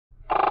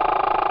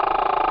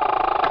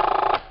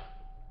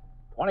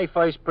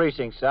21st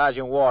Precinct,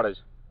 Sergeant Waters.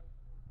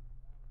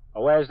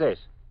 Oh, where's this?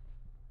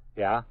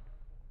 Yeah?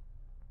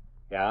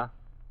 Yeah?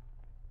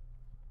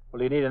 Well,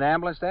 do you need an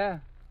ambulance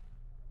there?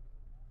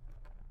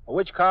 Well,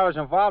 which car is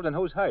involved and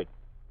who's hurt?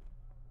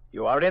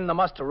 You are in the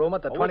muster room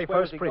at the Which way is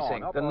 21st he Precinct,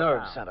 going, the up or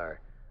nerve down? center.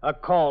 A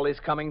call is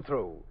coming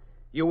through.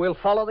 You will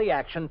follow the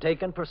action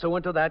taken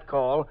pursuant to that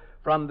call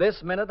from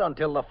this minute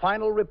until the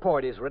final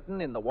report is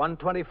written in the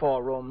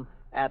 124 room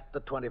at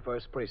the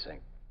 21st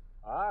Precinct.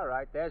 All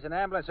right, there's an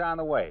ambulance on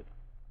the way.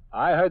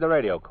 I heard the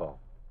radio call.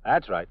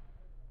 That's right.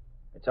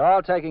 It's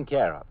all taken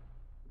care of.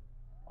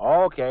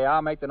 Okay,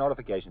 I'll make the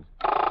notifications.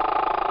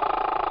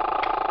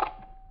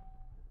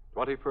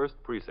 21st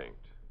Precinct.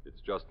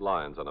 It's just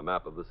lines on a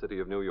map of the city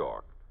of New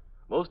York.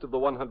 Most of the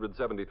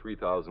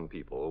 173,000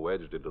 people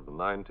wedged into the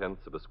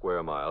 9/10 of a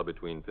square mile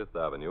between Fifth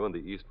Avenue and the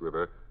East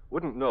River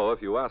wouldn't know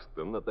if you asked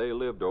them that they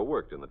lived or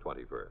worked in the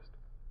 21st.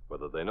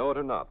 Whether they know it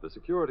or not, the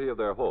security of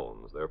their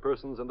homes, their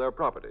persons, and their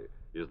property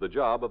is the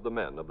job of the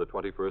men of the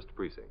 21st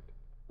Precinct.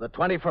 The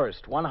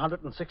 21st,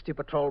 160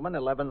 patrolmen,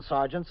 11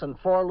 sergeants, and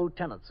 4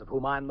 lieutenants, of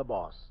whom I'm the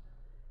boss.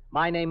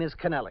 My name is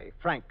Kennelly,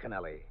 Frank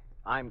Kennelly.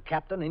 I'm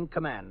captain in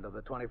command of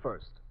the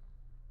 21st.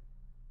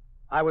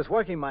 I was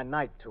working my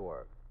night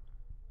tour.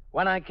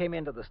 When I came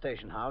into the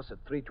station house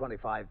at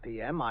 3:25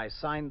 p.m., I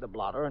signed the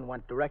blotter and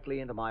went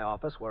directly into my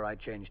office where I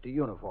changed to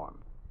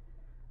uniform.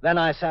 Then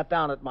I sat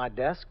down at my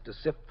desk to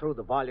sift through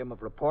the volume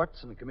of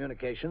reports and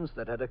communications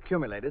that had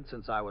accumulated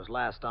since I was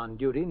last on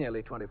duty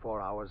nearly 24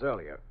 hours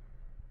earlier.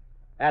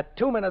 At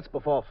 2 minutes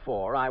before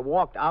 4, I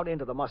walked out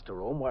into the muster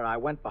room where I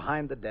went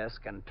behind the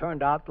desk and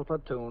turned out the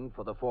platoon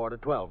for the 4 to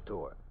 12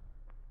 tour.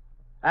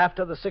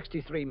 After the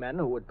 63 men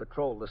who would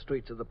patrol the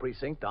streets of the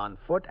precinct on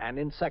foot and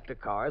in sector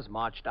cars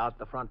marched out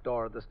the front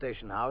door of the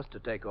station house to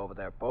take over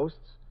their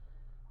posts,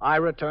 I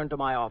returned to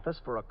my office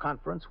for a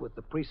conference with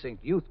the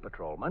precinct youth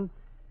patrolman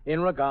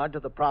in regard to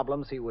the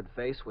problems he would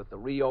face with the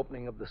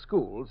reopening of the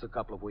schools a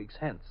couple of weeks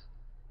hence.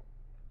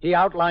 He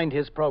outlined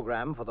his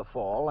program for the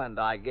fall, and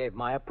I gave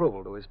my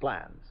approval to his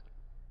plans.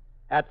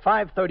 At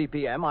 5:30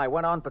 p.m., I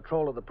went on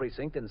patrol of the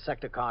precinct in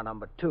sector car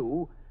number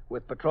 2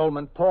 with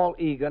patrolman Paul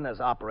Egan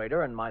as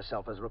operator and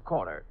myself as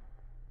recorder.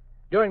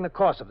 During the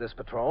course of this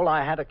patrol,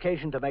 I had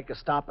occasion to make a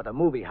stop at a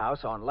movie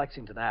house on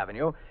Lexington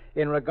Avenue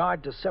in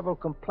regard to several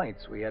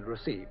complaints we had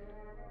received.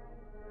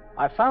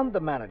 I found the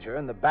manager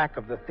in the back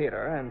of the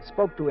theater and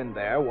spoke to him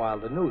there while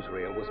the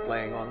newsreel was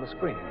playing on the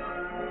screen.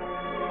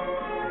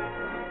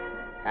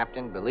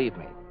 Captain, believe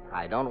me,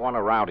 I don't want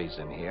rowdies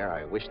in here.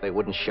 I wish they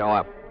wouldn't show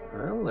up.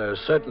 Well, they're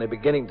certainly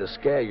beginning to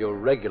scare your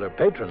regular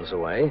patrons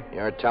away.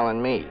 You're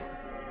telling me.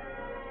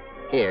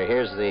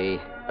 Here's the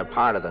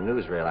part of the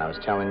newsreel I was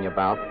telling you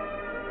about.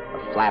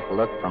 A flat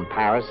look from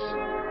Paris.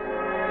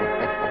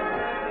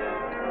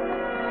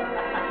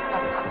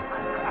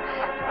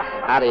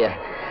 How do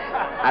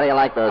you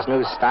like those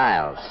new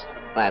styles?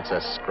 That's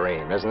a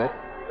scream, isn't it?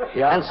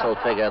 Yeah. Pencil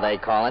figure, they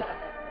call it.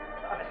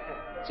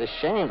 It's a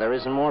shame there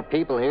isn't more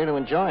people here to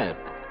enjoy it.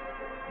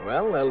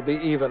 Well, there'll be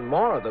even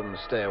more of them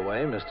stay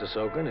away, Mr.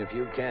 Sokin, if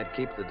you can't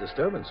keep the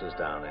disturbances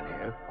down in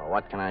here. Well,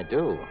 what can I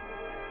do?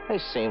 They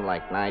seem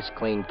like nice,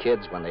 clean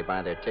kids when they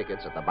buy their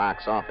tickets at the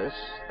box office.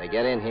 They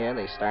get in here,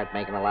 they start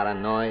making a lot of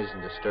noise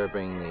and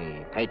disturbing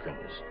the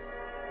patrons.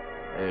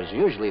 There's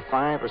usually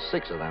 5 or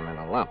 6 of them in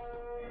a lump.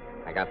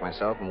 I got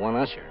myself and one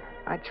usher.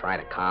 I try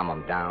to calm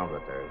them down,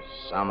 but there's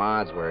some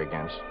odds we're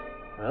against.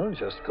 Well,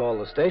 just call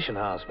the station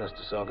house,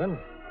 Mr. Sokin.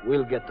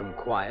 We'll get them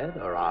quiet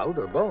or out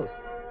or both.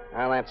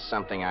 Well, that's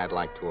something I'd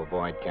like to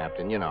avoid,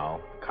 Captain. You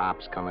know,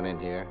 cops coming in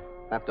here.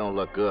 That don't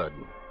look good.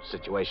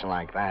 Situation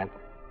like that.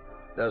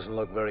 Doesn't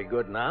look very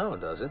good now,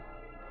 does it?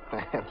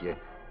 You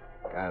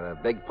got a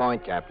big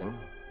point, Captain.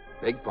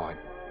 Big point.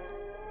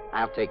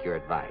 I'll take your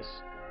advice.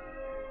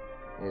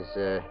 Is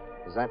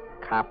that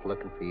cop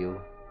looking for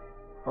you?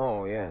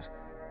 Oh, yes.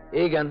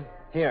 Egan,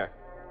 here.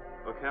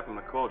 Well, Captain,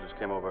 the call just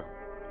came over.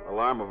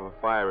 Alarm of a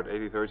fire at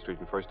 83rd Street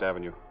and 1st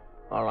Avenue.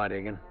 All right,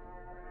 Egan.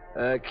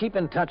 Keep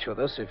in touch with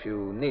us if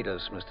you need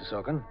us, Mr.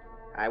 Sokin.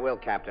 I will,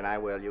 Captain, I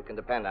will. You can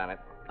depend on it.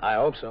 I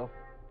hope so.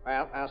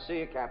 Well, I'll see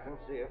you, Captain.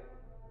 See you.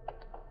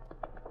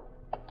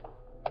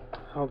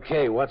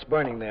 Okay, what's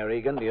burning there,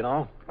 Egan? Do you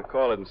know? The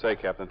call didn't say,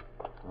 Captain.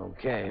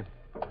 Okay.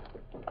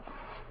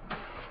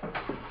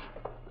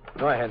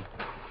 Go ahead.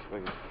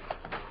 Thank you.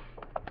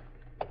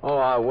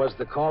 Oh, was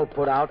the call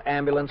put out?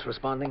 Ambulance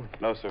responding?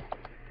 No, sir.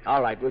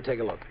 All right, we'll take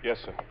a look. Yes,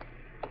 sir.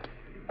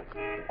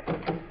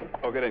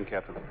 Oh, get in,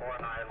 Captain.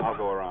 I'll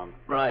go around.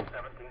 Right.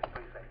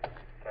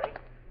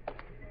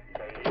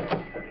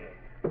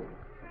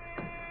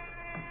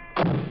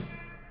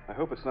 I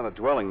hope it's not a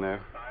dwelling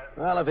there.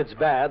 Well, if it's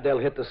bad, they'll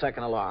hit the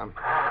second alarm.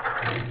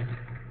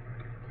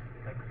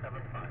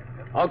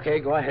 Okay,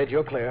 go ahead.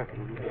 You're clear.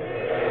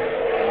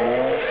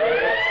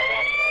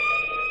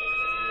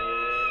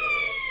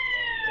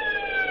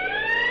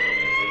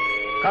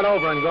 Cut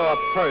over and go up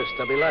first.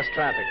 There'll be less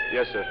traffic.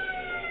 Yes, sir.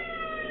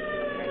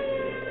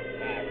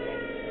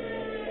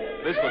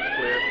 This looks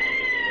clear.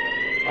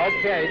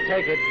 Okay,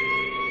 take it.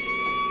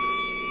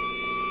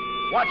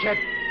 Watch it.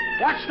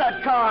 Watch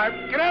that car.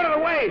 Get out of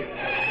the way!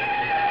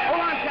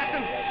 Hold on,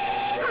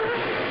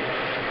 Captain.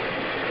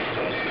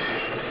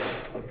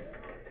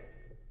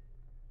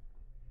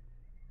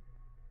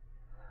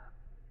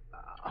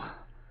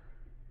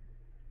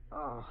 Oh.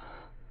 Car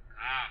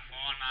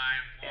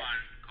 491,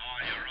 call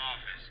your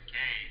office,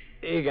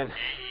 K. Egan. AEA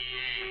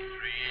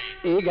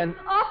 38. Egan.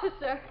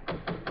 Officer,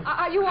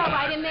 are you all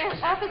right in there?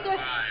 Officer? 5,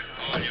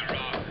 call your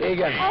office.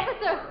 Egan.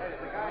 Officer!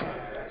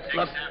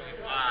 Look,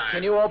 675.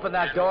 can you open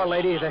that door,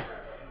 lady?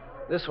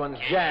 This one's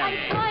I'm jammed.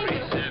 trying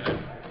to.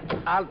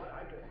 7.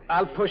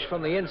 I'll push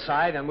from the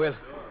inside, and we'll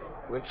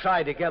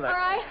try together. All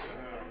right?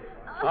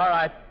 All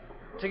right.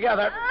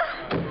 Together.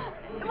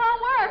 It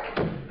won't work.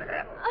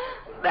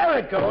 There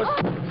it goes.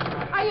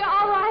 Are you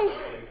all right?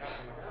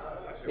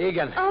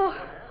 Egan. Oh,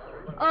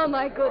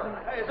 my goodness.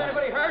 Hey, is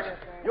anybody hurt?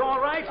 You all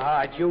right? All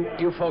right,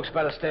 you folks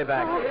better stay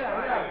back.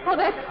 Oh,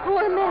 that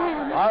poor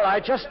man. All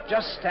right, just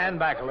stand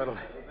back a little.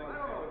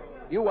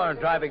 You weren't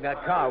driving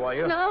that car, were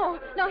you? No,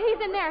 he's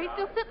in there. He's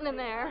still sitting in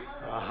there.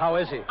 How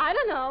is he? I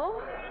don't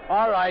know.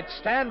 All right,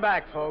 stand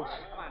back, folks.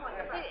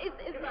 Is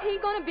he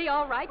going to be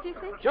all right, do you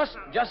think? Just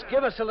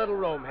give us a little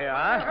room here,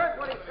 huh?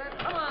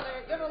 Come on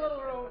there, give a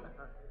little room.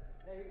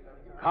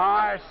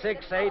 Car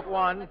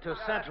 681 to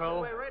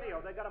Central.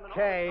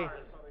 K.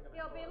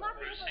 He'll be lucky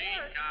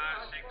Proceed,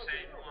 car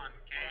 681,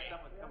 K.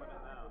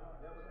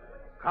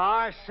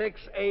 Car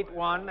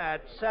 681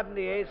 at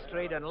 78th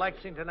Street and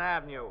Lexington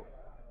Avenue.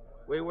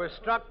 We were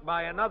struck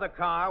by another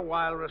car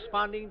while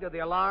responding to the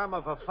alarm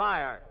of a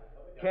fire.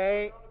 K.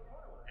 Anyone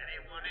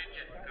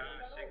injured, car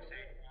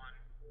 681,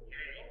 K.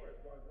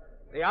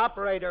 The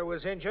operator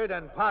was injured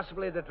and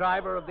possibly the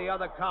driver of the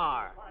other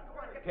car.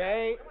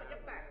 K. 10-4,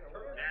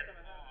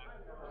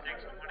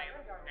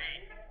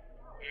 628,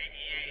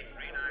 AEA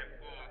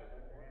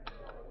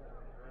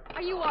 394.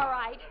 Are you all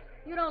right?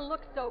 You don't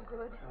look so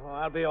good. Oh,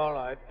 I'll be all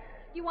right.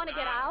 Do you want to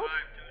get out?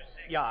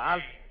 526, Yeah,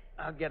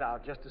 I'll get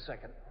out just a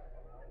second.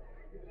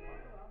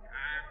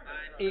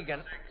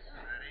 Egan,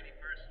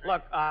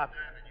 look,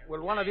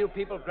 will one of you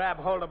people grab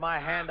hold of my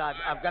hand?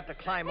 I've got to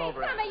climb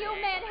over it. Some of you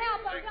men,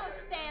 help him. Don't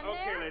stand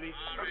there. Okay, lady.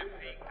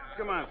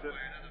 Come on, sis.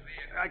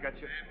 I got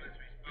you.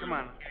 Come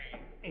on.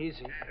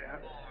 Easy.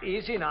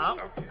 Easy now.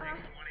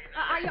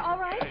 Are you all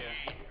right?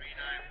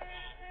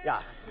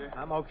 Yeah,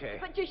 I'm okay.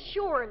 But you're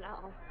sure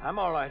now. I'm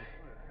all right.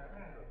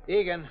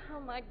 Egan,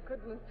 Oh, my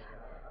goodness.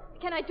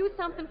 Can I do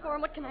something for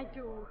him? What can I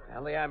do?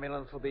 well, the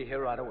ambulance will be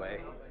here right away.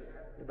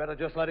 You better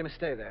just let him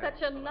stay there.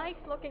 Such a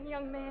nice-looking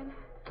young man.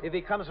 If he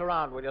comes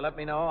around, will you let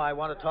me know? I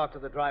want to talk to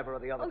the driver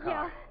of the other Oh,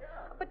 car. yeah.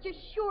 But you're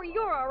sure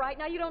you're all right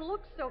now? You don't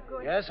look so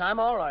good. Yes, I'm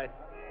all right.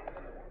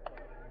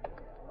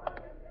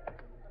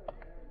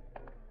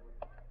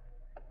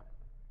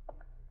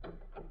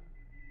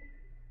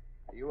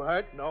 Are you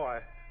hurt? No,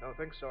 I don't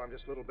think so. I'm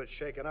just a little bit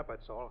shaken up,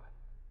 that's all.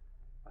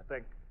 I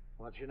think.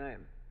 What's your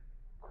name?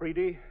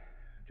 Creedy,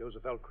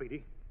 Joseph L.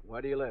 Creedy,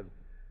 Where do you live?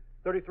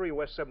 33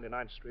 West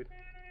 79th Street.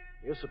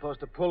 You're supposed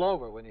to pull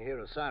over when you hear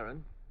a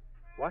siren.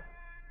 What?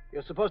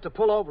 You're supposed to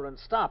pull over and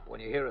stop when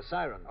you hear a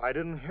siren. I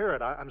didn't hear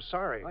it. I'm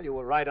sorry. Well, you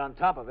were right on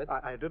top of it.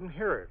 I didn't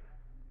hear it.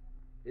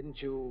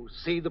 Didn't you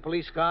see the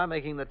police car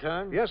making the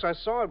turn? Yes, I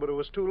saw it, but it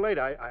was too late.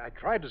 I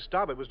tried to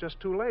stop. It was just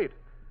too late.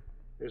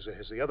 Is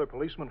the other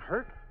policeman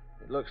hurt?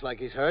 It looks like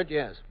he's hurt,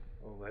 yes.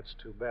 Oh, that's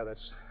too bad.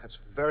 That's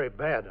very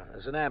bad.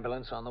 There's an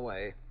ambulance on the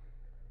way.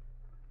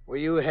 Were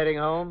you heading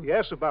home?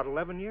 Yes, about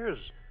 11 years.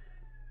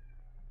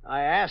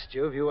 I asked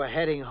you if you were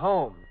heading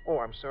home. Oh,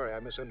 I'm sorry. I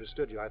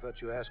misunderstood you. I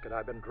thought you asked it.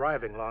 I've been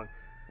driving long.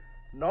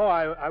 No,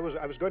 I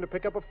was going to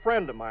pick up a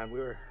friend of mine. We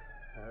were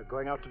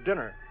going out to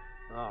dinner.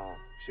 Oh.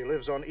 She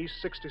lives on East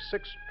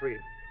 66th Street.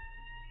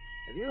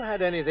 Have you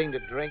had anything to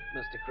drink,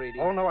 Mr. Creedy?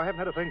 Oh, no, I haven't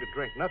had a thing to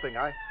drink. Nothing.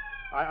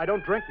 I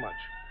don't drink much.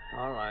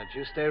 All right,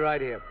 you stay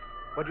right here.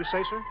 What'd you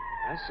say, sir?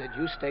 I said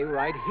you stay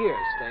right here.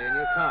 Stay in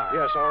your car.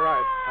 Yes, all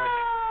right.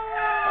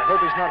 I hope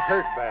he's not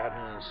hurt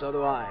bad. So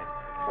do I.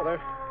 Well,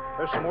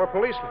 there's some more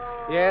policemen.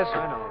 Yes,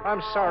 I know.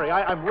 I'm sorry.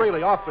 I'm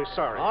really awfully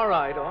sorry. All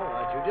right.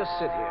 You just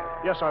sit here.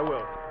 Yes, I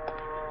will.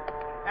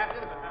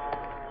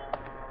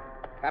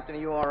 Captain, are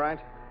you all right?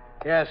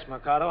 Yes,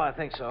 Mercado, I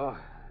think so.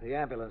 The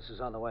ambulance is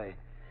on the way.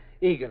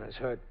 Egan is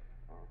hurt.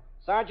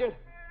 Sergeant,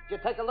 did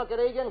you take a look at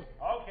Egan?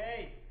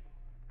 Okay.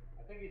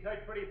 I think he's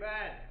hurt pretty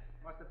bad.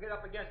 Must have hit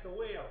up against the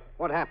wheel.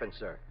 What happened,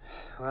 sir?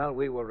 Well,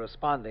 we were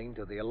responding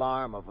to the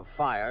alarm of a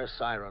fire,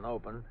 siren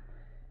open.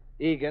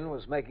 Egan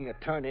was making a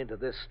turn into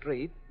this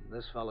street.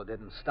 This fellow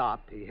didn't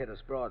stop. He hit us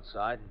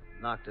broadside,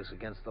 knocked us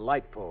against the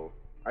light pole.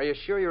 Are you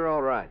sure you're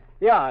all right?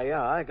 Yeah,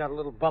 I got a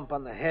little bump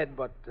on the head,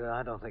 but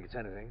I don't think it's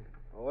anything.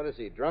 Well, what is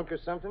he, drunk or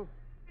something?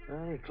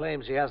 He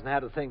claims he hasn't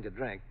had a thing to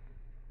drink.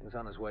 He was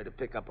on his way to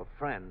pick up a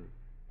friend.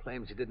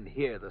 Claims he didn't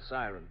hear the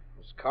siren.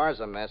 His car's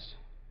a mess.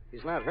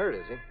 He's not hurt,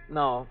 is he?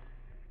 No,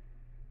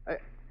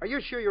 Are you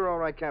sure you're all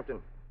right, Captain?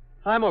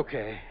 I'm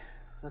okay.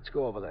 Let's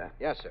go over there.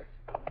 Yes, sir.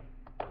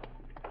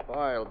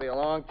 Boy, it'll be a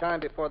long time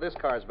before this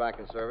car's back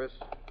in service.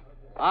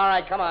 All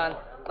right, come on.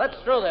 Let's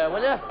through there,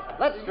 will you?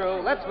 Let's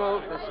through. Let's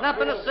move. There's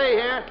nothing to see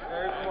here.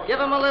 Give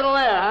him a little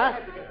air, huh?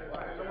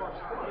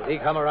 Did he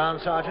come around,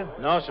 Sergeant?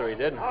 No, sir, he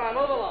didn't. All right,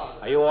 move along.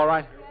 Are you all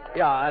right?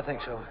 Yeah, I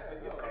think so.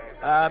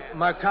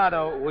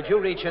 Mercado, would you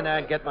reach in there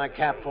and get my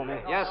cap for me?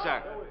 Yes,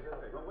 sir.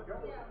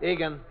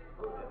 Egan.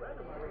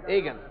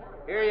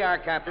 Here you are,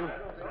 Captain.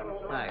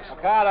 Thanks.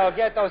 Ricardo,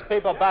 get those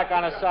people back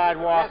on the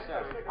sidewalk. Yes,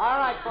 sir. All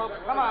right, folks,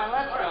 come on,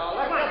 let's go.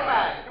 Let's get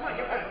back.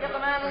 Let's give the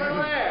man a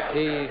little air.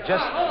 He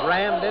just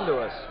rammed into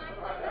us.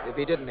 If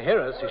he didn't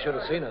hear us, he should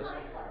have seen us.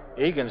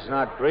 Egan's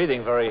not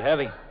breathing very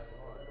heavy.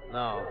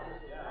 No.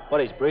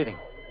 But he's breathing.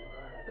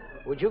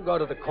 Would you go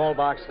to the call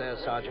box there,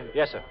 Sergeant?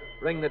 Yes, sir.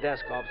 Ring the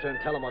desk officer and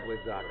tell him what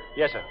we've got.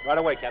 Yes, sir. Right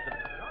away, Captain.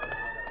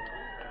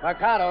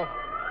 Mercado,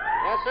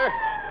 Yes, sir.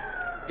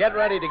 get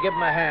ready to give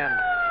him a hand.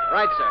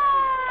 Right, sir.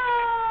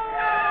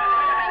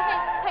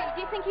 Hey,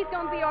 do you think he's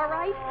going to be all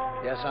right?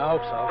 Yes, I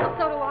hope so.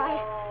 So do I.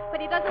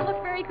 But he doesn't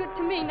look very good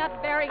to me.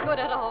 Not very good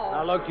at all.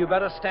 Now, look, you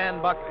better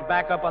stand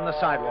back up on the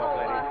sidewalk,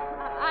 lady.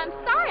 I'm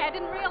sorry. I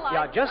didn't realize.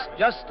 Yeah,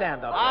 just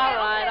stand up. All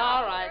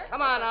right.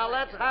 Come on now,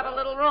 let's have a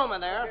little room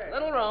in there.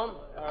 Little room.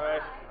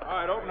 All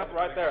right, open up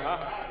right there, huh?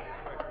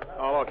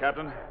 Hello,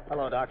 Captain.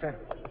 Hello, Doctor.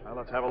 Well,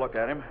 let's have a look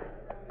at him.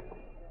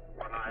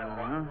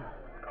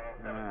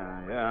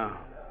 Yeah.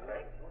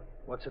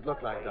 What's it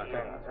look like, Doctor?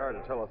 It's hard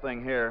to tell a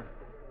thing here.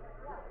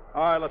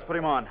 All right, let's put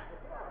him on.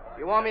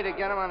 You want me to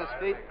get him on his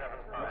feet?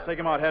 Let's take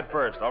him out head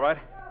first, all right?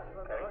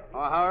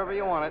 Or however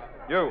you want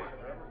it.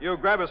 You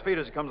grab his feet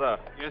as he comes out.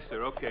 Yes,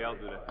 sir. Okay, I'll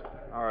do that.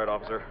 All right,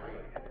 officer.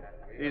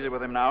 Easy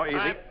with him now.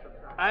 Easy.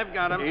 I've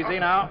got him. Easy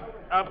now.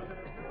 Up.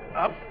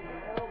 All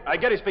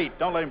right, get his feet.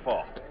 Don't let him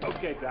fall.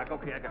 Okay, Doc.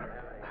 Okay, I got it.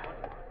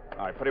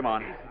 All right, put him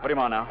on. Put him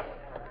on now.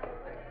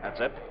 That's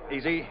it.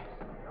 Easy.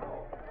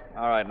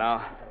 All right,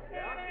 now.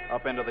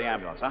 Up into the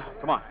ambulance, huh?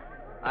 Come on.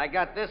 I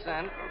got this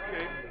end.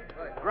 Okay.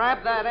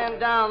 Grab that end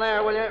down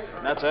there, will you?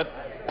 That's it.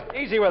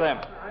 Easy with him.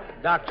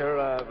 Doctor,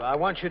 I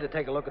want you to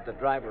take a look at the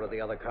driver of the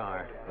other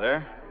car.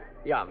 There?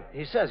 Yeah,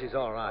 he says he's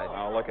all right.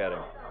 I'll look at him.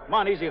 Come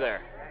on, easy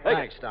there. Take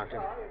Thanks,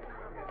 Doctor.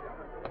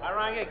 I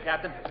rang in,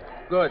 Captain.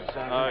 Good,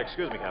 son.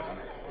 Excuse me, Captain.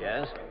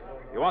 Yes?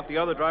 You want the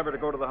other driver to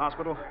go to the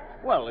hospital?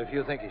 Well, if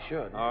you think he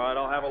should. All right,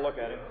 I'll have a look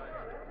at him.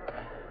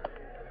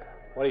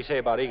 What do you say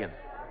about Egan?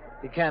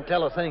 He can't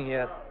tell a thing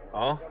yet.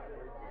 Oh?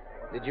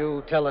 Did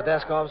you tell the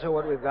desk officer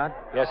what we've got?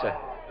 Yes, sir.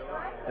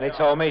 And he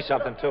told me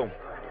something, too.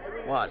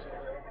 What?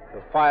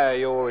 The fire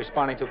you were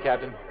responding to,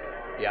 Captain,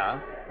 Yeah?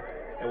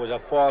 it was a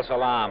false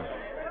alarm.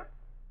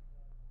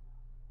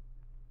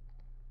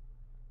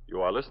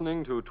 You are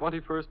listening to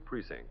 21st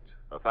Precinct,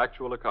 a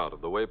factual account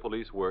of the way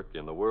police work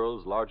in the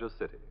world's largest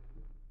city.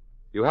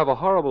 You have a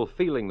horrible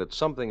feeling that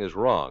something is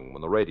wrong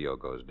when the radio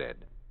goes dead.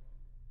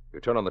 You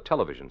turn on the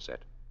television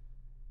set.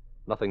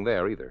 Nothing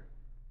there either.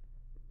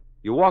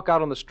 You walk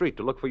out on the street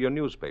to look for your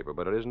newspaper,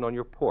 but it isn't on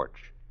your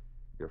porch,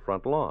 your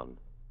front lawn.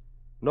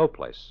 No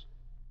place.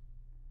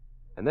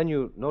 And then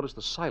you notice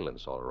the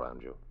silence all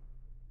around you.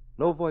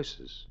 No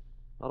voices,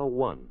 not a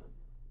one.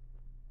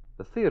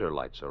 The theater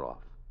lights are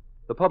off.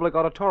 The public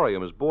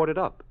auditorium is boarded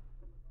up.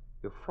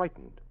 You're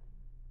frightened.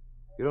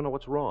 You don't know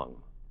what's wrong.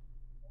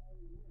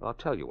 I'll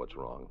tell you what's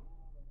wrong.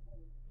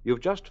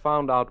 You've just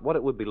found out what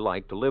it would be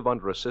like to live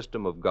under a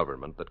system of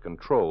government that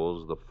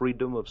controls the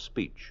freedom of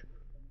speech.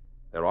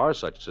 There are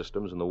such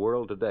systems in the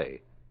world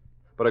today.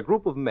 But a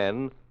group of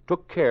men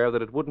took care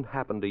that it wouldn't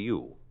happen to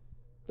you.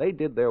 They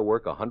did their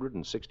work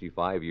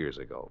 165 years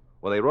ago,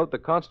 when they wrote the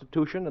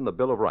Constitution and the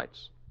Bill of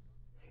Rights.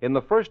 In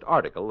the first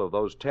article of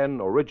those 10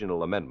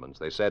 original amendments,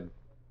 they said,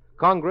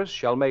 Congress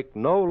shall make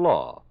no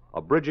law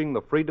abridging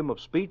the freedom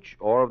of speech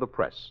or of the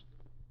press.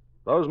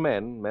 Those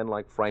men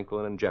like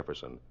Franklin and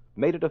Jefferson,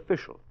 made it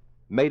official,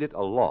 made it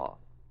a law.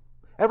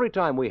 Every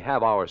time we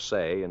have our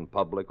say in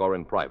public or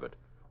in private,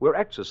 we're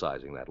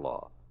exercising that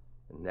law,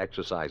 and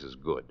exercise is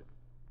good.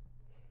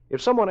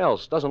 If someone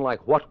else doesn't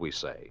like what we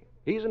say,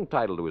 he's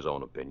entitled to his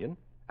own opinion,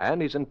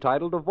 and he's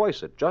entitled to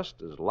voice it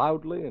just as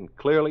loudly and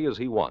clearly as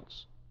he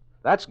wants.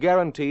 That's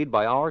guaranteed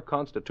by our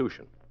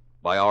Constitution,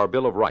 by our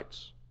Bill of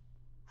Rights.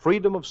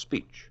 Freedom of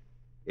speech.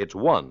 It's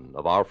one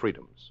of our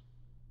freedoms.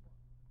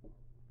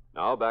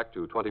 Now back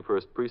to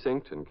 21st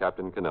Precinct and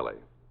Captain Kennelly.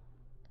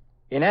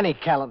 In any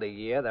calendar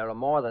year, there are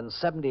more than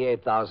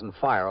 78,000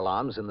 fire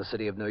alarms in the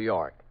city of New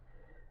York.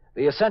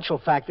 The essential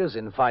factors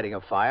in fighting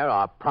a fire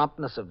are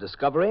promptness of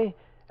discovery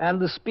and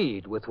the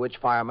speed with which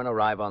firemen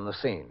arrive on the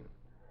scene.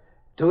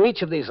 To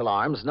each of these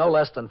alarms, no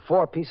less than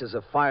 4 pieces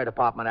of fire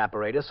department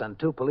apparatus and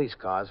 2 police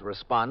cars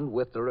respond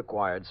with the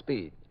required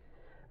speed.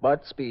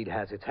 But speed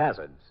has its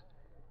hazards.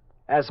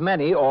 As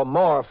many or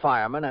more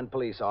firemen and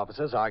police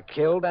officers are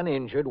killed and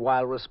injured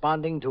while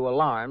responding to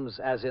alarms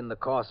as in the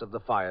course of the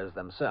fires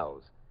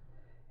themselves.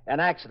 An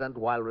accident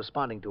while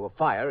responding to a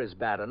fire is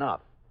bad enough.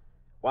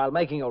 While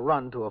making a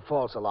run to a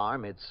false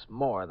alarm, it's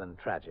more than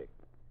tragic.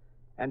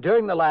 And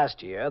during the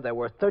last year, there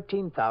were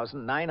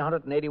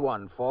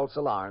 13,981 false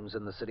alarms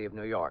in the city of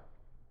New York.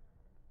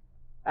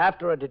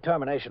 After a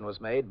determination was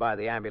made by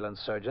the ambulance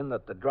surgeon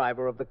that the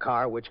driver of the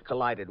car which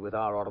collided with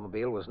our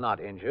automobile was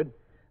not injured,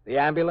 the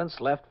ambulance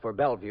left for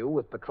Bellevue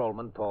with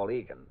Patrolman Paul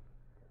Egan.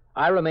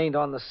 I remained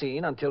on the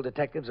scene until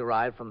detectives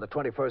arrived from the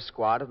 21st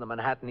Squad and the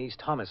Manhattan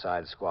East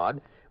Homicide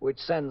Squad, which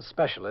sends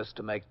specialists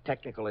to make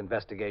technical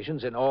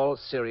investigations in all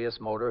serious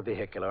motor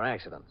vehicular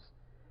accidents.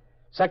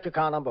 Sector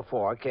car number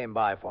 4 came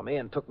by for me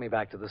and took me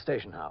back to the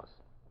station house.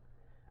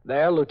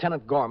 There,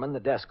 Lieutenant Gorman, the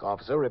desk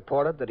officer,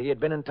 reported that he had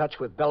been in touch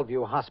with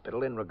Bellevue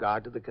Hospital in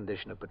regard to the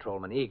condition of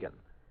Patrolman Egan.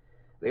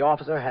 The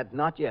officer had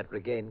not yet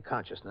regained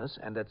consciousness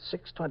and at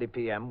 6:20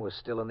 p.m. was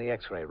still in the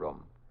X-ray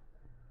room.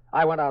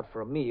 I went out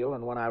for a meal,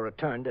 and when I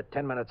returned at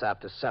 10 minutes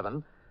after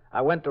 7,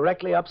 I went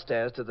directly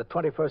upstairs to the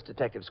 21st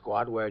Detective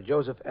Squad where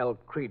Joseph L.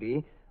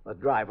 Creedy, the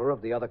driver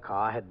of the other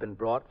car, had been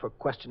brought for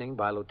questioning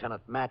by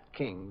Lieutenant Matt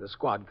King, the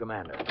squad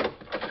commander.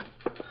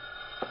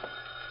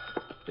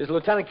 Is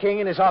Lieutenant King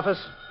in his office?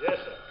 Yes,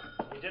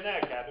 sir. He's in there,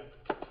 Captain.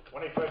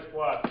 21st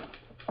Squad.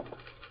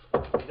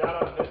 He's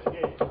out on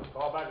investigation.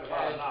 Call back in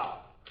about an hour.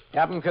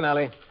 Captain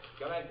Kennelly.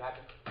 Come in,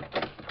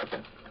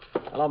 Captain.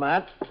 Hello,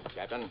 Matt.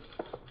 Captain.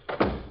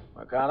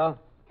 Mercado?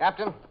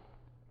 Captain.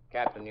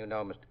 Captain, you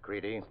know Mr.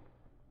 Creedy.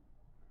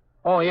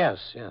 Oh,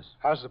 yes.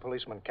 How's the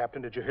policeman,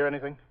 Captain? Did you hear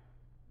anything?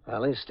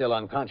 Well, he's still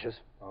unconscious.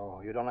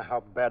 Oh, you don't know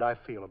how bad I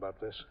feel about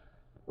this.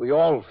 We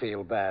all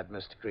feel bad,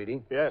 Mr.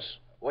 Creedy. Yes.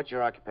 What's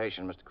your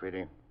occupation, Mr.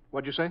 Creedy?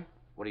 What'd you say?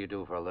 What do you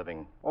do for a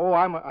living? Oh,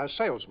 I'm a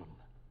salesman.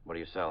 What do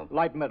you sell?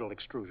 Light metal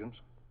extrusions.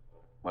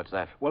 What's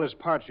that? Well, it's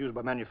parts used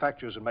by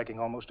manufacturers in making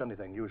almost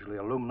anything, usually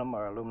aluminum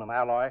or aluminum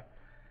alloy.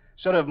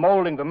 Instead of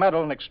molding the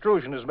metal, an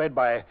extrusion is made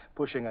by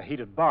pushing a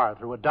heated bar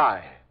through a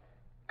die.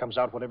 Comes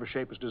out whatever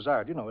shape is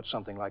desired. You know, it's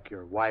something like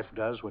your wife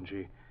does when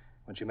she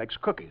makes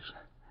cookies.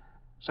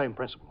 Same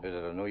principle. Is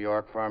it a New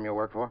York firm you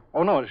work for?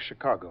 Oh, no, it's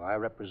Chicago. I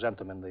represent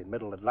them in the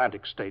Middle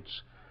Atlantic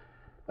states.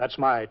 That's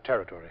my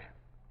territory.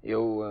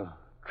 You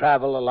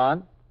travel a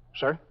lot?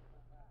 Sir?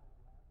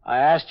 I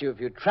asked you if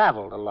you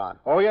traveled a lot.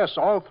 Oh, yes,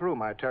 all through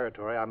my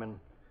territory. I'm in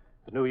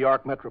the New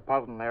York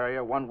metropolitan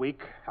area 1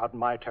 week, out in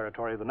my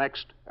territory the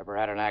next. Ever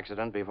had an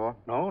accident before?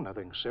 No,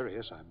 nothing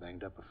serious. I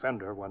banged up a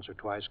fender once or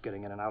twice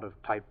getting in and out of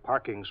tight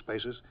parking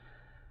spaces,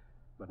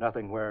 but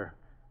nothing where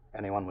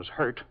anyone was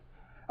hurt.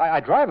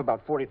 I drive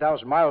about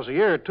 40,000 miles a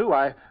year, too.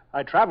 I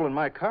travel in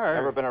my car.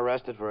 Ever been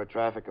arrested for a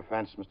traffic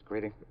offense, Mr.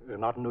 Creedy?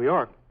 Not in New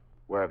York.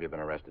 Where have you been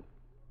arrested?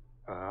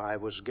 I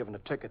was given a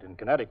ticket in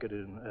Connecticut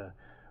in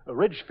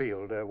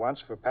Ridgefield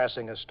once for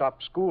passing a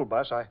stopped school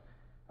bus.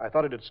 I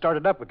thought it had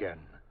started up again.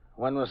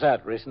 When was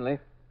that, recently?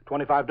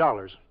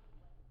 $25.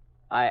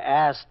 I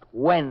asked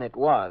when it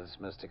was,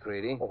 Mr.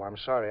 Creedy. Oh, I'm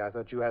sorry. I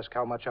thought you asked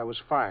how much I was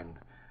fined.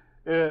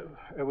 It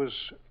was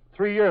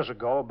 3 years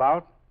ago,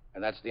 about.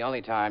 And that's the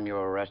only time you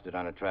were arrested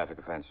on a traffic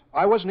offense?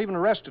 I wasn't even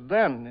arrested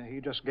then. He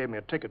just gave me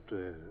a ticket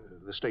to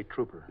the state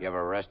trooper. You ever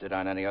arrested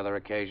on any other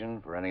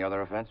occasion for any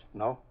other offense?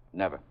 No.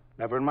 Never?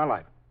 Never in my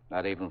life.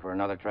 Not even for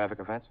another traffic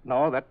offense?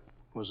 No, that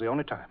was the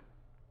only time.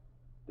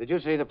 Did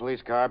you see the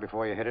police car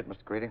before you hit it,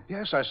 Mr. Creedy?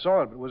 Yes, I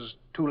saw it. It was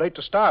too late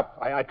to stop.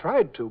 I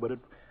tried to, but it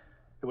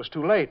was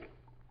too late.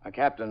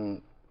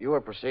 Captain, you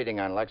were proceeding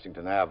on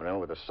Lexington Avenue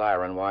with the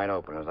siren wide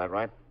open, is that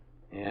right?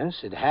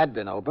 Yes, it had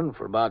been open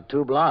for about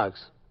 2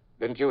 blocks.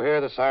 Didn't you hear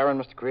the siren,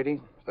 Mr. Creedy?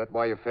 Is that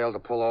why you failed to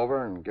pull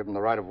over and give them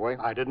the right of way?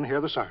 I didn't hear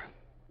the siren.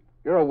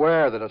 You're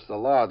aware that it's the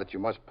law that you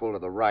must pull to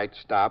the right,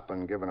 stop,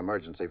 and give an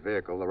emergency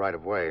vehicle the right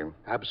of way.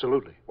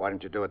 Absolutely. Why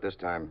didn't you do it this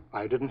time?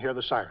 I didn't hear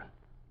the siren.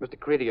 Mr.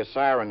 Creedy, a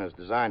siren is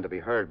designed to be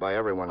heard by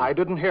everyone. I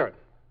didn't hear it.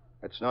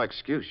 It's no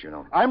excuse, you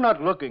know. I'm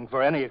not looking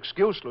for any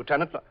excuse,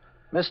 Lieutenant.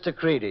 Mr.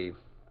 Creedy,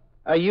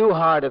 are you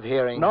hard of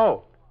hearing?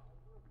 No.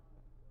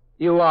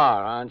 You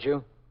are, aren't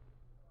you?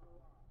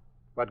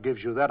 What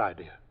gives you that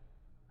idea?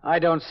 I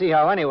don't see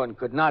how anyone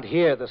could not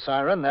hear the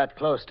siren that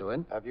close to it.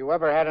 Have you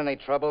ever had any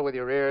trouble with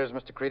your ears,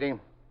 Mr. Creedy?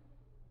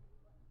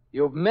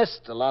 You've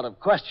missed a lot of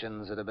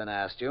questions that have been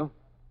asked you.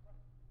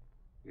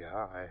 Yeah,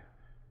 I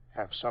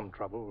have some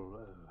trouble.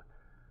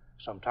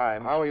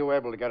 Sometimes. How were you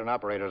able to get an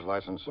operator's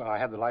license? Well, I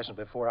had the license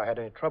before I had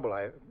any trouble.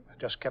 I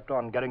just kept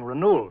on getting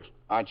renewals.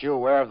 Aren't you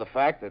aware of the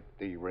fact that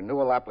the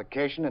renewal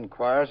application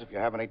inquires if you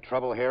have any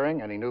trouble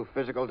hearing, any new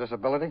physical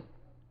disability?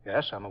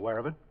 Yes, I'm aware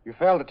of it. You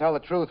failed to tell the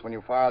truth when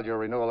you filed your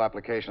renewal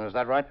application, is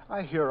that right?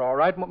 I hear all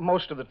right.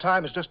 Most of the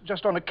time, it's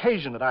just on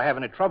occasion that I have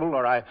any trouble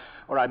or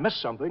I miss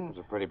something. It was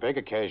a pretty big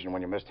occasion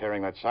when you missed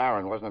hearing that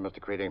siren, wasn't it, Mr.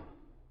 Creedy?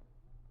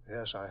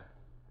 Yes,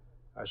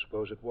 I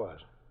suppose it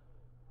was.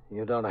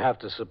 You don't have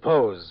to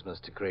suppose,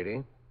 Mr.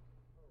 Creedy.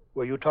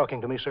 Were you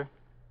talking to me, sir?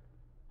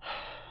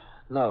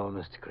 No,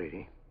 Mr.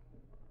 Creedy.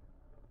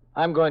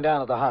 I'm going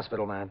down to the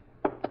hospital, man.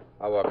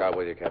 I'll walk out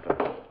with you, Captain.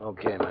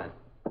 Okay, man.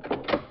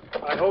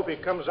 I hope he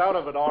comes out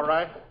of it all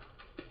right.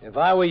 If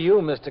I were you,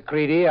 Mr.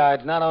 Creedy,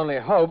 I'd not only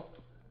hope,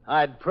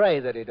 I'd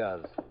pray that he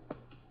does.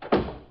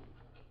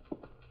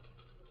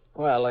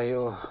 Well, are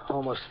you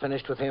almost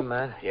finished with him,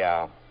 man?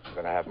 Yeah. I'm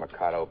going to have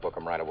Mercado book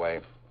him right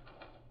away.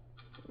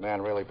 The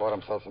man really bought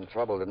himself some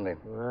trouble, didn't he?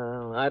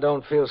 Well, I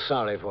don't feel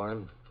sorry for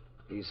him.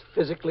 He's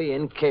physically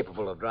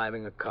incapable of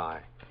driving a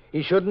car.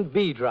 He shouldn't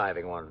be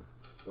driving one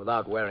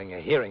without wearing a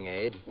hearing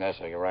aid. Yes,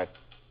 sir, you're right.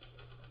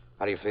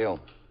 How do you feel?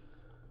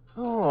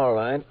 Oh, all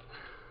right.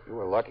 You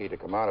were lucky to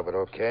come out of it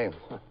okay.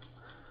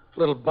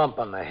 Little bump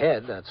on the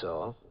head, that's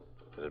all.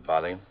 Did it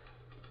bother you?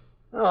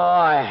 Oh,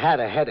 I had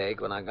a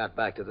headache when I got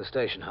back to the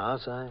station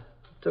house. I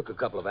took a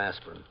couple of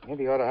aspirin.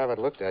 Maybe you ought to have it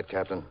looked at,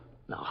 Captain.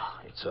 No,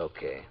 it's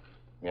okay.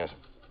 Yes.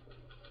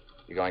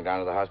 You going down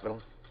to the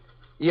hospital?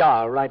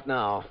 Yeah, right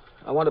now.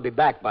 I want to be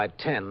back by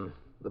 10.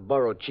 The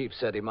borough chief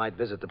said he might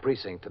visit the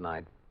precinct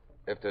tonight.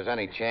 If there's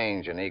any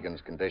change in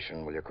Egan's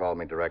condition, will you call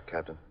me direct,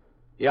 Captain?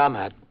 Yeah,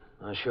 Matt.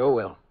 I sure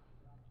will.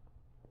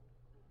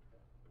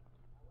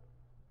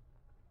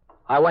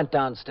 I went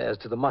downstairs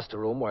to the muster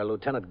room where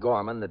Lieutenant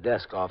Gorman, the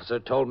desk officer,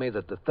 told me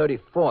that the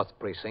 34th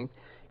precinct,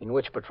 in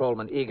which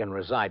Patrolman Egan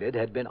resided,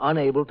 had been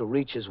unable to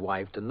reach his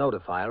wife to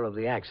notify her of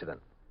the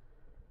accident.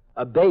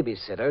 A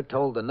babysitter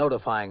told the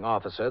notifying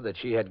officer that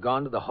she had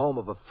gone to the home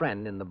of a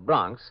friend in the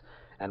Bronx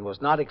and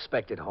was not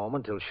expected home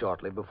until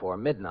shortly before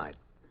midnight.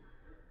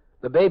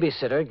 The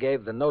babysitter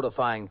gave the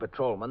notifying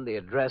patrolman the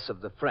address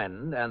of the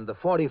friend, and the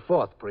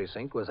 44th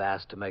precinct was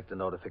asked to make the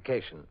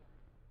notification.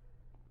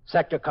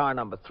 Sector car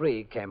number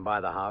 3 came by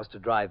the house to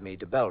drive me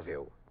to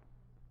Bellevue.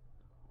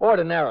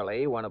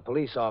 Ordinarily, when a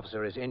police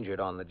officer is injured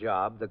on the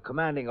job, the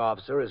commanding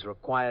officer is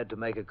required to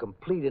make a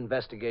complete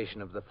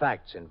investigation of the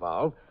facts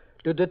involved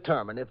to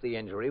determine if the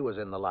injury was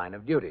in the line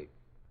of duty.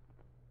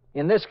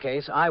 In this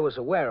case, I was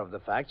aware of the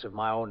facts of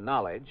my own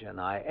knowledge, and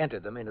I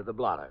entered them into the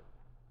blotter.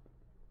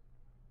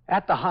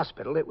 At the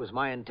hospital, it was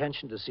my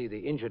intention to see the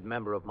injured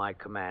member of my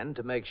command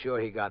to make sure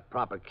he got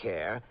proper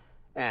care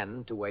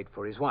and to wait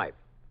for his wife.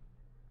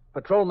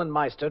 Patrolman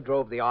Meister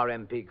drove the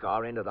RMP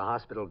car into the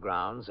hospital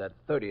grounds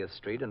at 30th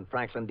Street and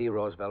Franklin D.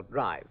 Roosevelt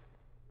Drive.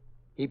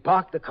 He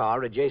parked the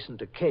car adjacent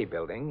to K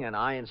Building, and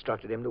I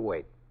instructed him to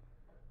wait.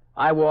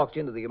 I walked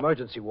into the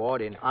emergency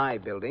ward in I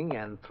Building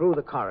and through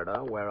the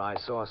corridor where I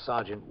saw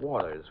Sergeant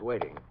Waters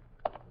waiting.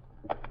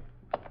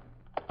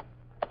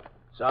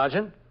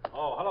 Sergeant?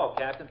 Oh, hello,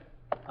 Captain.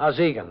 How's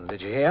Egan?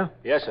 Did you hear?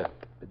 Yes, sir.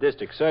 The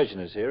district surgeon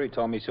is here. He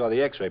told me he saw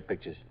the x-ray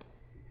pictures.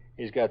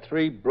 He's got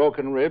 3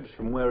 broken ribs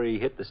from where he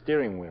hit the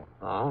steering wheel.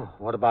 Oh,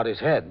 what about his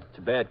head? It's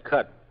a bad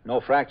cut.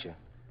 No fracture.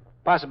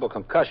 Possible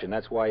concussion.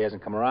 That's why he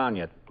hasn't come around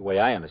yet, the way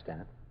I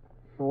understand it.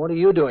 Well, what are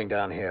you doing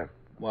down here?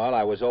 Well,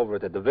 I was over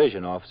at the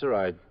division, officer.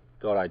 I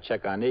thought I'd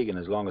check on Egan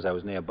as long as I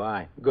was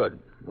nearby. Good.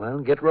 Well,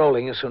 get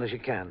rolling as soon as you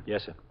can.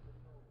 Yes, sir.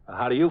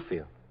 How do you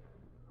feel?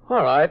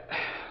 All right.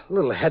 A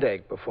little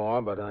headache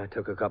before, but I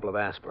took a couple of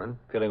aspirin.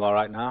 Feeling all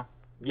right now?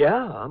 Yeah,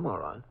 I'm all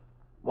right.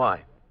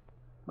 Why?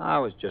 I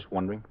was just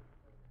wondering.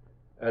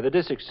 The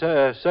district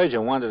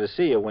surgeon wanted to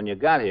see you when you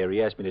got here.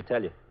 He asked me to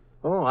tell you.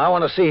 Oh, I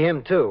want to see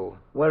him, too.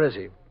 Where is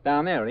he?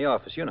 Down there in the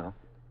office, you know.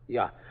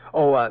 Yeah.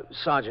 Oh,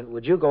 Sergeant,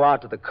 would you go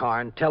out to the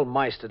car and tell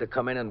Meister to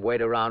come in and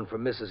wait around for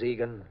Mrs.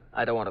 Egan?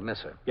 I don't want to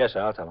miss her. Yes,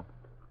 sir. I'll tell him.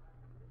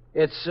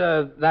 It's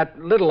that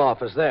little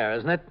office there,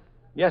 isn't it?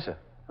 Yes, sir.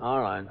 All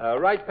right.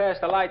 Right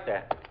past the light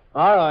there.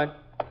 All right.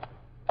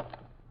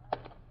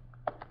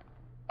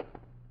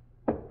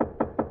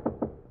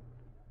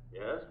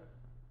 Yes?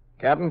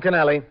 Captain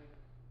Kennelly.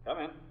 Come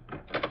in.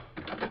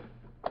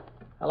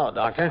 Hello,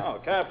 Doctor. Oh,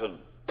 Captain.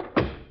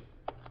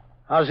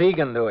 How's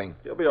Egan doing?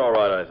 He'll be all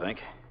right, I think.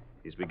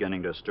 He's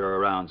beginning to stir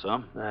around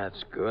some.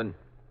 That's good.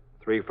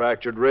 3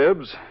 fractured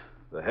ribs.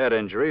 The head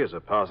injury is a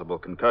possible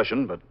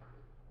concussion, but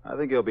I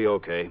think he'll be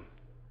okay.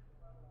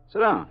 Sit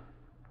down.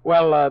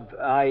 Well,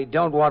 I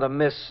don't want to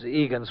miss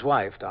Egan's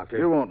wife, Doctor.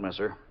 You won't miss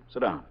her.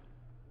 Sit down.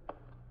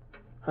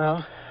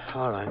 Well,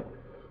 all right.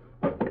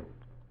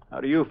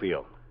 How do you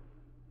feel?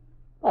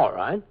 All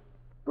right.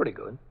 Pretty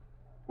good.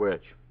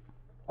 Which?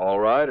 All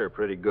right or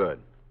pretty good?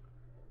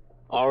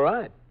 All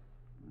right.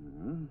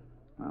 Mm-hmm.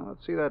 Well,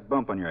 let's see that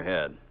bump on your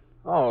head.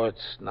 Oh,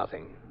 it's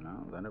nothing.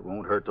 No, then it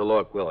won't hurt to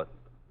look, will it?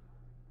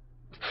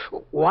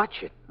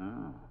 Watch it.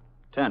 Oh.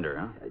 Tender,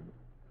 huh?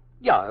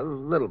 Yeah, a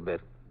little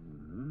bit.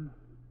 Mm-hmm.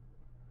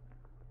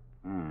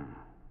 Hmm.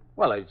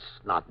 Well, it's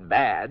not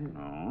bad.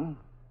 No.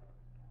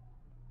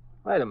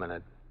 Wait a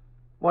minute.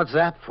 What's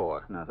that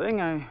for?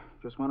 Nothing. I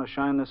just want to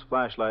shine this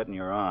flashlight in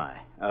your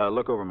eye.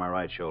 Look over my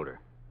right shoulder.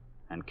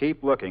 And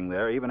keep looking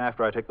there even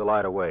after I take the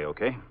light away,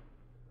 okay?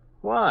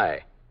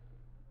 Why?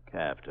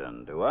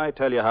 Captain, do I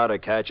tell you how to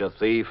catch a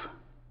thief?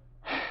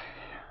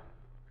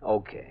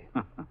 Okay.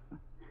 Uh-huh.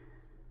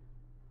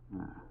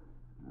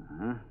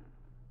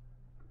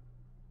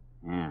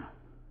 Yeah.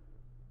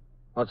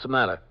 What's the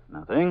matter?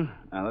 Nothing.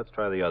 Now, let's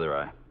try the other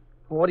eye.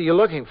 What are you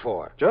looking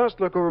for? Just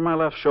look over my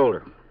left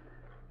shoulder.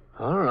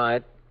 All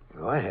right.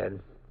 Go ahead.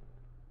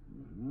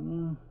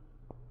 Mm-hmm.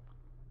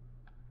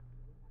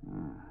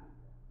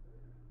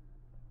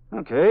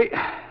 Okay.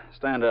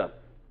 Stand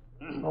up.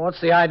 Well, what's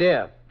the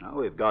idea? Well,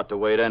 we've got to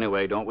wait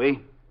anyway, don't we?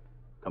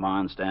 Come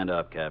on, stand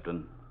up,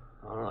 Captain.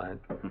 All right.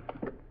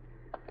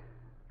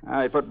 All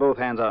right, put both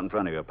hands out in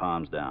front of you,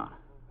 palms down.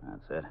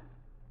 That's it.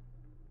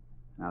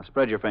 Now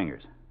spread your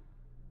fingers.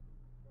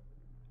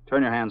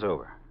 Turn your hands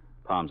over.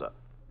 Palms up.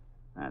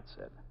 That's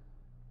it.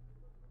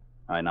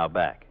 All right, now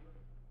back.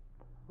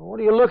 What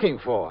are you looking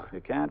for?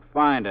 You can't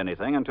find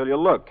anything until you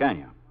look, can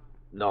you?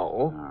 No.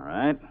 All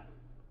right.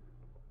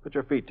 Put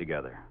your feet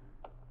together.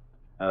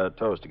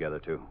 Toes together,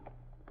 too.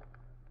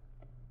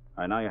 All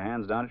right, now your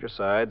hands down at your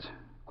sides.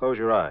 Close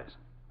your eyes.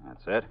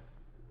 That's it.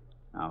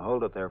 Now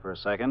hold it there for a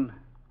second.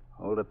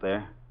 Hold it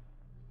there.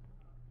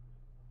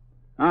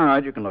 All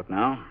right, you can look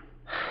now.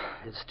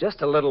 It's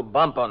just a little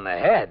bump on the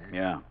head.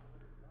 Yeah.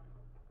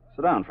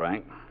 Sit down,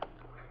 Frank.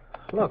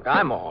 Look,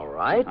 I'm all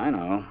right. I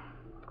know.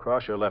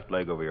 Cross your left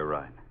leg over your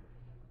right.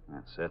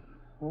 That's it.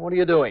 What are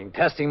you doing?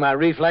 Testing my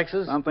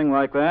reflexes? Something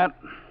like that.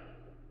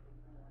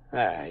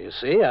 You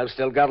see, I've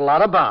still got a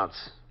lot of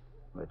bounce.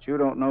 But you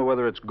don't know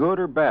whether it's good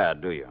or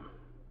bad, do you?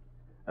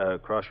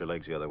 Cross your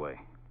legs the other way.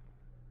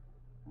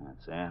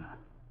 That's it.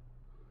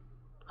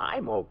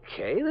 I'm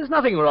okay. There's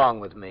nothing wrong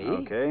with me.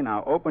 Okay,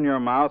 now open your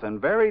mouth and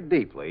very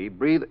deeply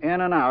breathe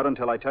in and out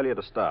until I tell you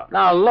to stop.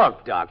 Now,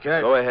 look, Doctor.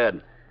 Go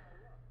ahead.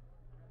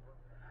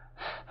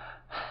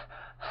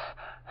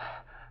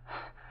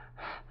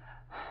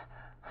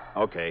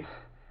 Okay.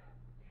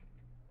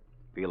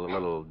 Feel a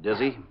little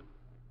dizzy?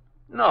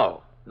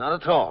 No,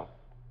 not at all.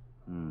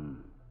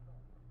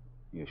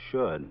 You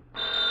should.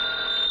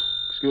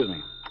 Excuse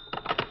me.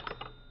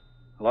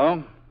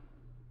 Hello?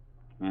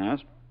 Yes?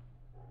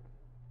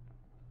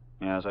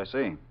 Yes, I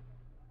see.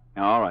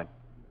 Yeah, all right.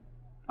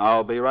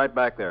 I'll be right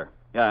back there.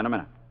 Yeah, in a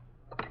minute.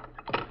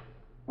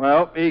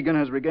 Well, Egan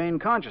has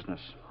regained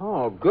consciousness.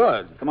 Oh,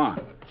 good. Come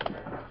on.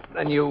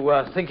 Then you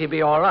think he'd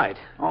be all right?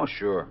 Oh,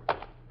 sure.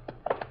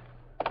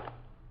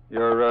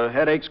 Your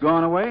headache's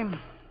gone away?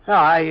 Yeah,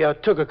 I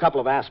took a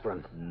couple of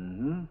aspirin.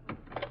 Mm-hmm.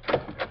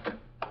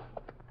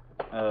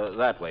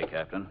 That way,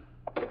 Captain.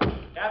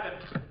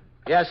 Captain,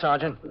 Yes,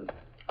 Sergeant.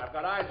 I've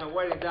got eyes and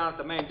waiting down at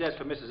the main desk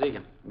for Mrs.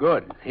 Egan.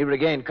 Good. He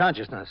regained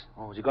consciousness.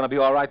 Oh, is he going to be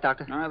all right,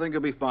 Doctor? I think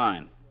you'll be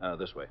fine.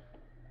 This way.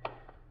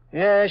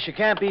 Yes, you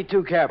can't be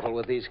too careful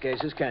with these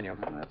cases, can you?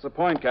 That's the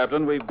point,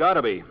 Captain. We've got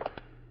to be.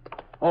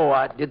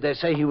 Oh, did they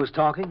say he was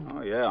talking?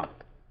 Oh, yeah.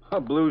 A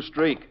blue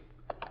streak.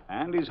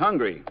 And he's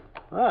hungry.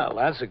 Well,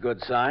 that's a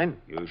good sign.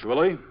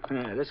 Usually.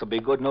 Yeah, this will be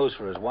good news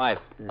for his wife.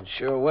 It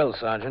sure will,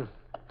 Sergeant.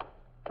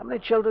 How many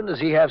children does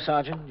he have,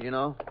 Sergeant? Do you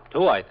know?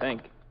 2, I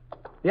think.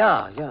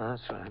 Yeah,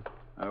 that's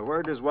right.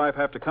 Where'd his wife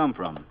have to come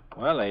from?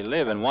 Well, they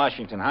live in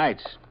Washington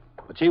Heights.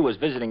 But she was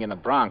visiting in the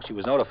Bronx. She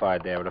was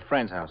notified there at a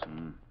friend's house.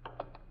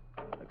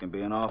 It can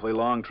be an awfully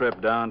long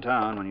trip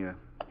downtown when you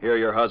hear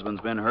your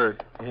husband's been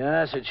hurt.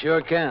 Yes, it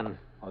sure can.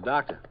 Oh,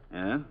 Doctor,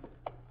 Yeah?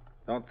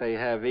 don't they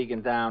have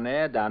Egan down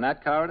there, down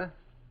that corridor?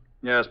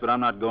 Yes, but I'm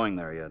not going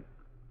there yet.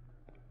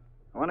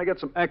 I want to get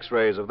some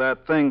x-rays of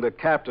that thing the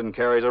captain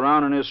carries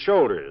around on his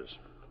shoulders.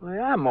 Well,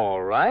 I'm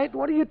all right.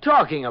 What are you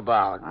talking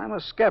about? I'm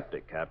a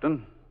skeptic,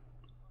 Captain.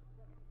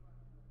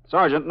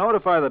 Sergeant,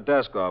 notify the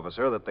desk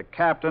officer that the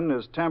captain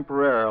is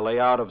temporarily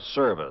out of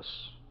service.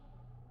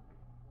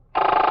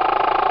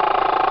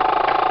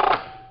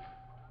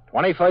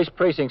 21st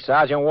Precinct,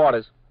 Sergeant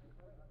Waters.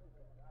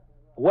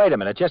 Wait a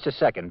minute, just a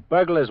second.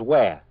 Burglars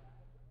where?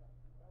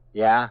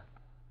 Yeah?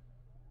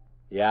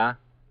 Yeah?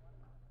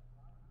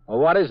 Well,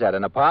 what is that,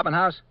 an apartment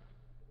house?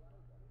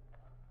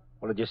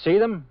 Well, did you see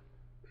them?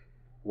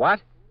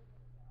 What?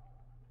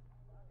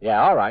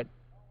 Yeah, all right.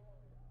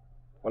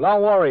 Well,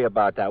 don't worry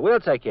about that. We'll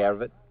take care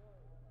of it.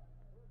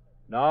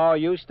 No,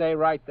 you stay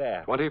right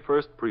there.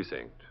 21st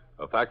Precinct,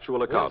 a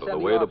factual account of send the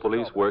the way the officer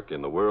police over. work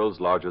in the world's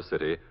largest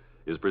city,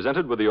 is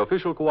presented with the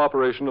official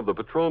cooperation of the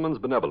Patrolmen's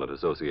Benevolent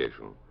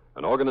Association,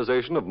 an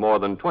organization of more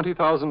than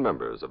 20,000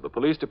 members of the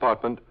Police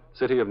Department,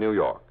 City of New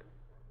York.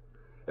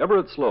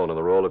 Everett Sloan in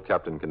the role of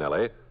Captain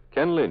Kennelly,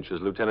 Ken Lynch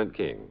as Lieutenant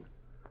King.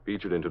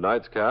 Featured in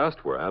tonight's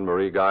cast were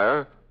Anne-Marie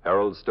Geyer,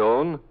 Harold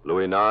Stone,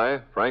 Louis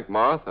Nye, Frank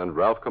Marth, and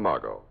Ralph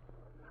Camargo.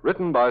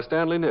 Written by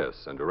Stanley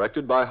Niss and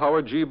directed by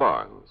Howard G.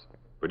 Barnes.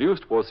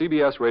 Produced for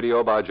CBS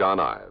Radio by John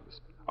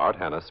Ives. Art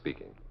Hanna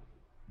speaking.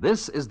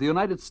 This is the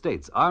United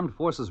States Armed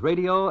Forces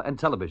Radio and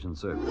Television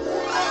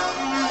Service.